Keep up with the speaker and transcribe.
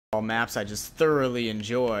All maps I just thoroughly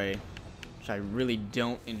enjoy, which I really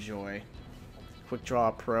don't enjoy. Quick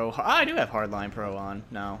Draw Pro. Oh, I do have Hardline Pro on.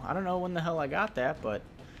 No, I don't know when the hell I got that, but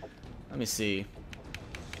let me see.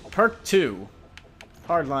 Perk 2.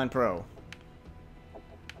 Hardline Pro.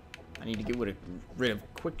 I need to get rid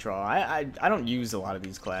of Quick Draw. I don't use a lot of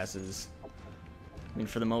these classes. I mean,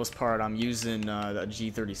 for the most part, I'm using the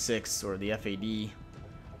G36 or the FAD.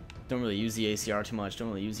 Don't really use the ACR too much. Don't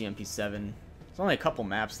really use the MP7. There's only a couple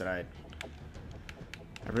maps that I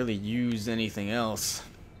really use anything else.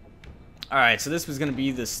 Alright, so this was going to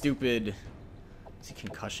be the stupid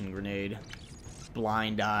concussion grenade.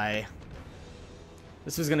 Blind eye.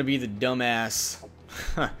 This was going to be the dumbass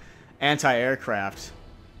anti-aircraft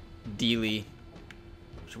dealy.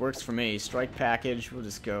 Which works for me. Strike package. We'll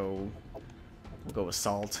just go... We'll go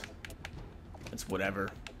assault. It's whatever.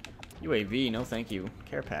 UAV, no thank you.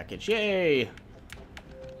 Care package. Yay!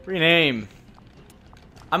 Rename.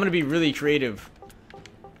 I'm going to be really creative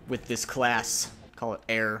with this class. Call it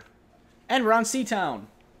Air. And we're on Seatown,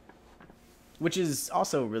 which is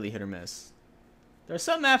also really hit or miss. There are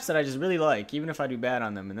some maps that I just really like, even if I do bad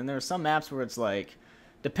on them. And then there are some maps where it's like,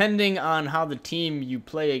 depending on how the team you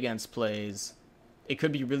play against plays, it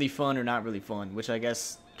could be really fun or not really fun, which I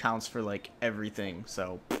guess counts for like everything.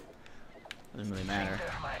 So, doesn't really matter.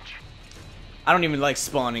 I don't even like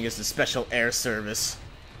spawning as the Special Air Service.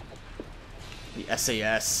 The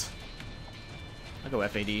SAS. I'll go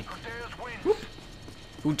FAD. Whoop.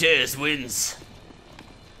 Who dares wins.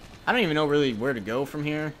 I don't even know really where to go from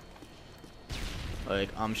here. Like,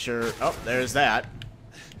 I'm sure... Oh, there's that.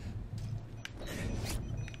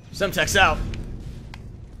 Semtex out.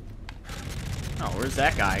 Oh, where's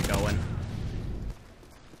that guy going?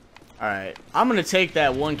 Alright, I'm gonna take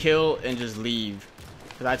that one kill and just leave.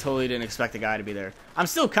 Because I totally didn't expect the guy to be there. I'm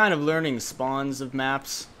still kind of learning spawns of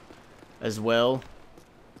maps as well.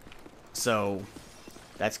 So,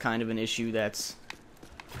 that's kind of an issue that's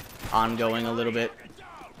ongoing a little bit.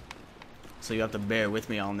 So you have to bear with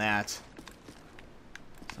me on that.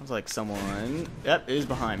 Sounds like someone... Yep, is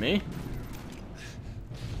behind me.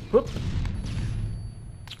 Whoop.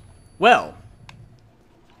 Well.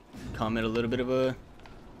 Come at a little bit of a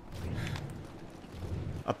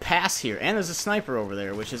pass here. And there's a sniper over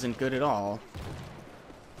there, which isn't good at all.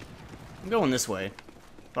 I'm going this way.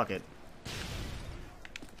 Fuck it.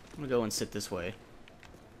 I'm gonna go and sit this way.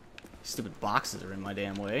 Stupid boxes are in my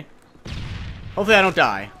damn way. Hopefully I don't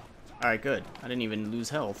die. Alright, good. I didn't even lose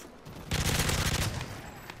health.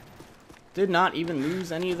 Did not even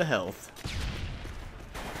lose any of the health.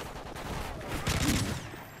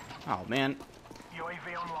 Oh, man.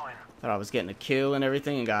 Thought I was getting a kill and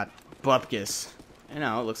everything and got bupkis. And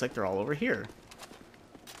now it looks like they're all over here.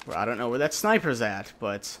 Where I don't know where that sniper's at,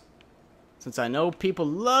 but since I know people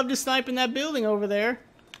love to snipe in that building over there,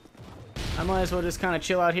 I might as well just kind of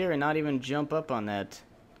chill out here and not even jump up on that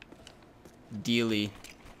dealy.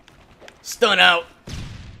 Stun out!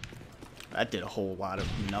 That did a whole lot of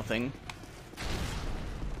nothing.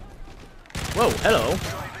 Whoa, hello.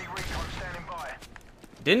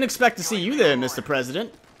 Didn't expect to see you there, Mr.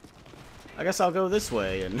 President. I guess I'll go this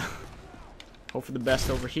way and hope for the best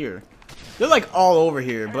over here. They're like all over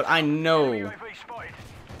here, but I know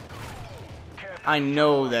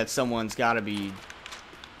that someone's gotta be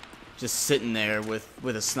just sitting there with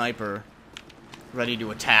a sniper ready to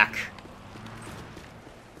attack.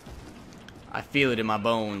 I feel it in my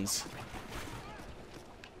bones.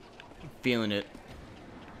 I'm feeling it.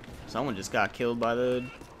 Someone just got killed by the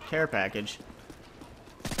care package.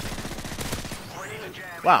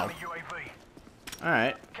 Wow.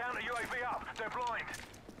 Alright.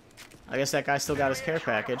 I guess that guy still got his care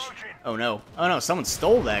package. Oh no. Oh no, someone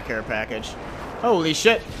stole that care package. Holy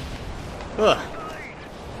shit. Ugh.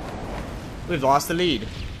 We've lost the lead.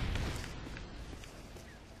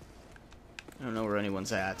 I don't know where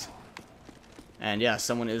anyone's at. And yeah,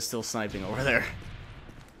 someone is still sniping over there.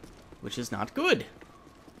 Which is not good.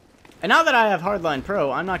 And now that I have Hardline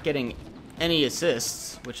Pro, I'm not getting any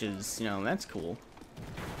assists. Which is, you know, that's cool.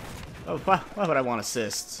 Oh, why would I want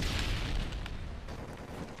assists?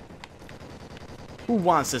 Who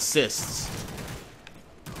wants assists?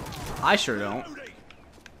 I sure don't.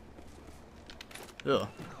 Ugh.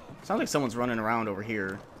 Sounds like someone's running around over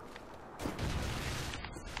here.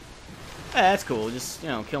 Eh, that's cool. Just, you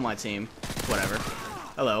know, kill my team. Whatever.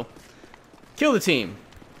 Hello. Kill the team.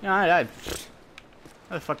 You know, how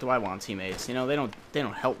the fuck do I want teammates? You know, they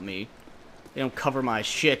don't help me. They don't cover my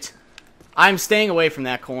shit. I'm staying away from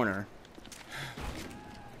that corner.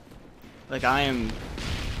 Like, I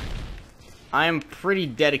am pretty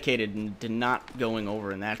dedicated to not going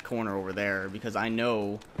over in that corner over there because I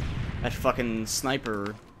know that fucking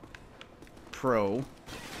sniper pro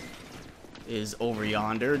is over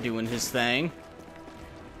yonder doing his thing.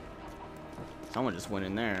 Someone just went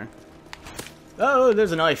in there. Oh,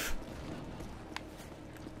 there's a knife.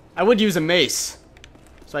 I would use a mace,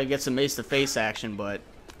 so I get some mace to face action, but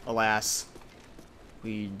alas,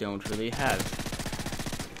 we don't really have.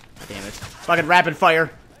 Damn it. Fucking rapid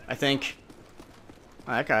fire, I think.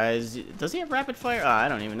 Oh, that guy is... Does he have rapid fire? Oh, I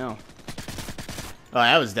don't even know. Oh,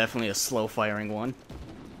 that was definitely a slow firing one.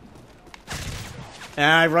 And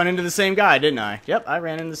I run into the same guy, didn't I? Yep, I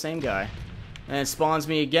ran into the same guy. And it spawns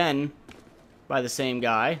me again by the same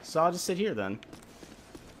guy, so I'll just sit here then.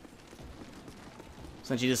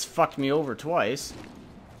 Since you just fucked me over twice.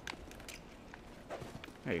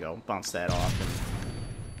 There you go, bounce that off.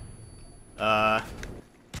 And,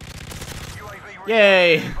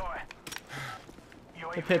 yay!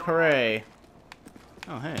 Hip hip hooray.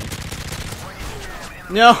 Oh, hey.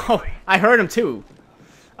 No! I heard him too.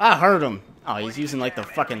 I heard him. Oh, he's using like the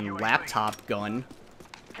fucking laptop gun.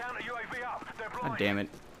 God damn it.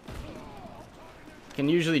 Can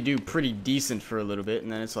usually do pretty decent for a little bit,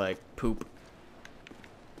 and then it's like poop.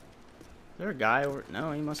 Is there a guy over?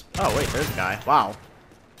 No, he must. Oh wait, there's a guy. Wow.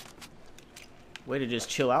 Way to just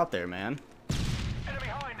chill out there, man. Enemy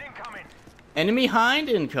hind incoming. Enemy hind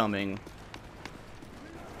incoming.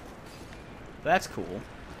 That's cool.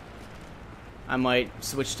 I might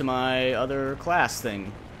switch to my other class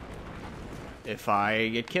thing if I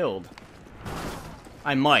get killed.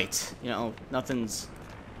 I might. You know, nothing's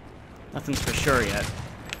for sure yet.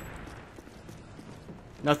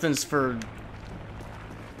 Nothing's for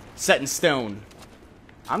set in stone.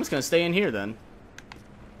 I'm just gonna stay in here then.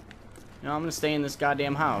 You know, I'm gonna stay in this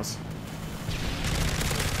goddamn house.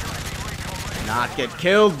 Not get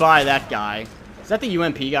killed by that guy. Is that the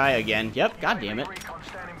UMP guy again? Yep, god damn it.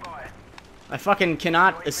 I fucking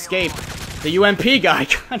cannot escape the UMP guy.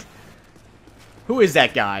 God. Who is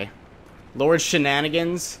that guy? Lord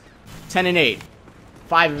Shenanigans? 10 and 8.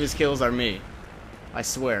 5 of his kills are me. I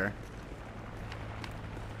swear.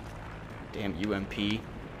 Damn UMP.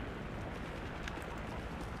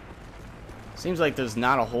 Seems like there's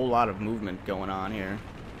not a whole lot of movement going on here.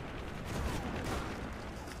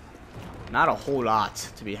 Not a whole lot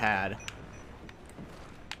to be had.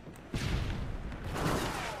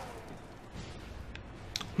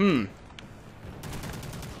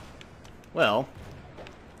 Well,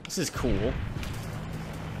 this is cool.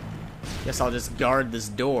 Guess I'll just guard this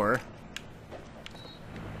door.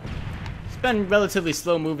 It's been relatively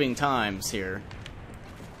slow-moving times here.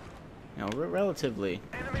 You know, relatively.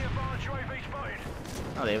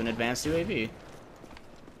 Oh, they have an advanced UAV.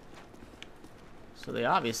 So they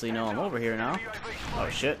obviously know I'm over here now. Oh,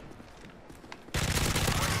 shit.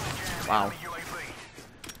 Wow.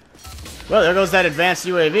 Well, there goes that advanced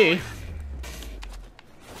UAV.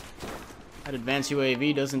 That advanced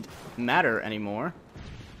UAV doesn't matter anymore.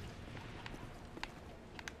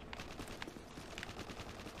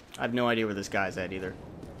 I have no idea where this guy's at either.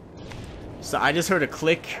 So I just heard a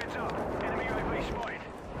click.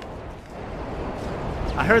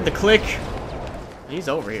 I heard the click. He's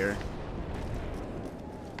over here.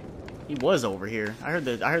 He was over here. I heard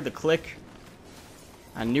the click.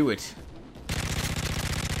 I knew it.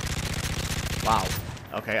 Wow.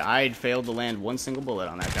 Okay, I'd failed to land one single bullet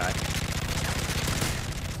on that guy.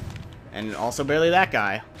 And also barely that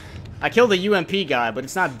guy. I killed the UMP guy, but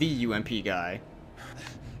it's not the UMP guy.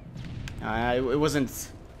 It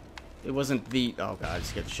wasn't the... Oh god, I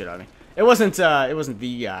just get the shit out of me. It wasn't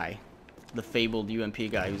the guy. The fabled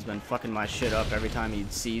UMP guy who's been fucking my shit up every time he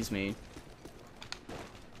sees me.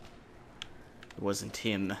 It wasn't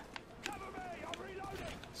him.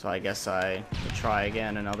 So I guess I could try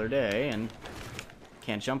again another day, and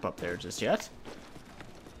can't jump up there just yet.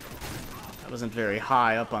 I wasn't very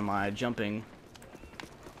high up on my jumping.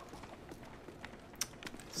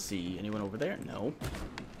 Let's see, anyone over there? No.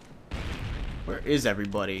 Where is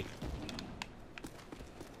everybody?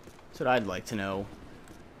 That's what I'd like to know.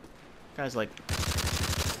 Guy's like...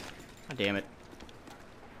 God damn it.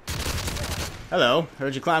 Hello,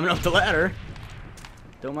 heard you climbing up the ladder.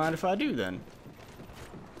 Don't mind if I do then.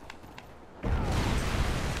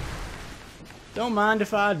 Don't mind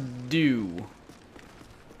if I do.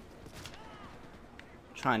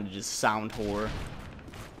 Trying to just sound whore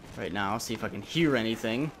right now, see if I can hear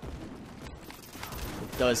anything.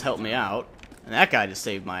 It does help me out. And that guy just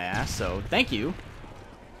saved my ass, so thank you.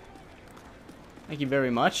 Thank you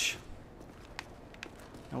very much.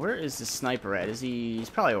 Now where is the sniper at? He's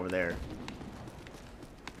probably over there.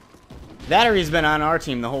 Battery's been on our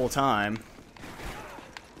team the whole time.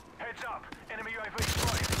 Heads up. Enemy UAV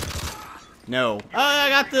spotted. No. I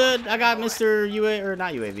got Mr. or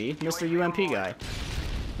not UAV, Mr. UMP guy.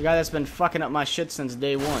 The guy that's been fucking up my shit since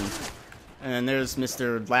day one. And then there's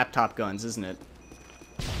Mr. Laptop Guns, isn't it?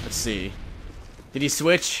 Let's see. Did he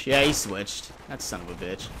switch? Yeah, he switched. That son of a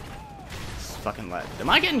bitch. It's fucking loud. Am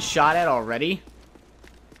I getting shot at already?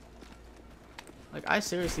 Like, I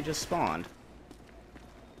seriously just spawned.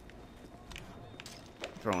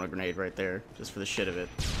 Throwing a grenade right there, just for the shit of it.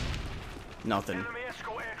 Nothing.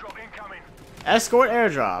 Escort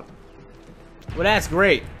airdrop. Well, that's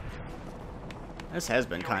great. This has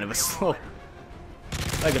been kind of a slow...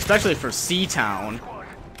 Like, especially for Seatown.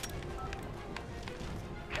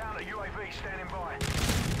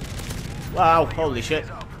 Wow, holy shit.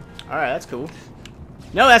 Alright, that's cool.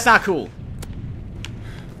 No, that's not cool.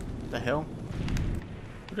 What the hell?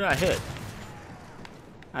 Who did I hit?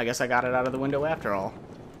 I guess I got it out of the window after all.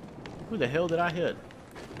 Who the hell did I hit?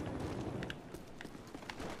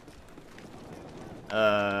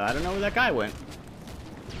 I don't know where that guy went.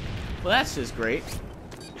 Well, that's just great.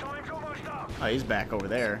 Oh, he's back over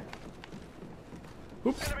there.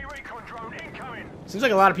 Oops. Seems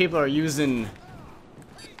like a lot of people are using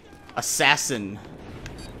Assassin.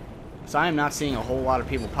 So I am not seeing a whole lot of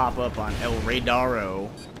people pop up on El Radaro.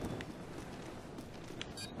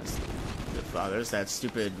 Oh, there's that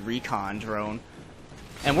stupid recon drone.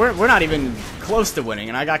 And we're not even close to winning,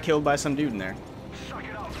 and I got killed by some dude in there.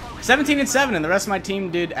 17-7, and the rest of my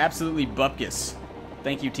team did absolutely bupkis.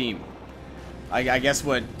 Thank you, team. I guess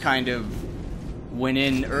what kind of went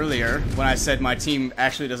in earlier when I said my team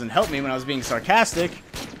actually doesn't help me when I was being sarcastic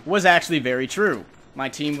was actually very true. My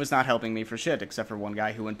team was not helping me for shit, except for one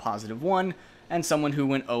guy who went +1, and someone who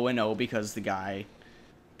went 0-0 because the guy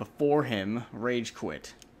before him rage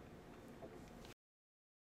quit.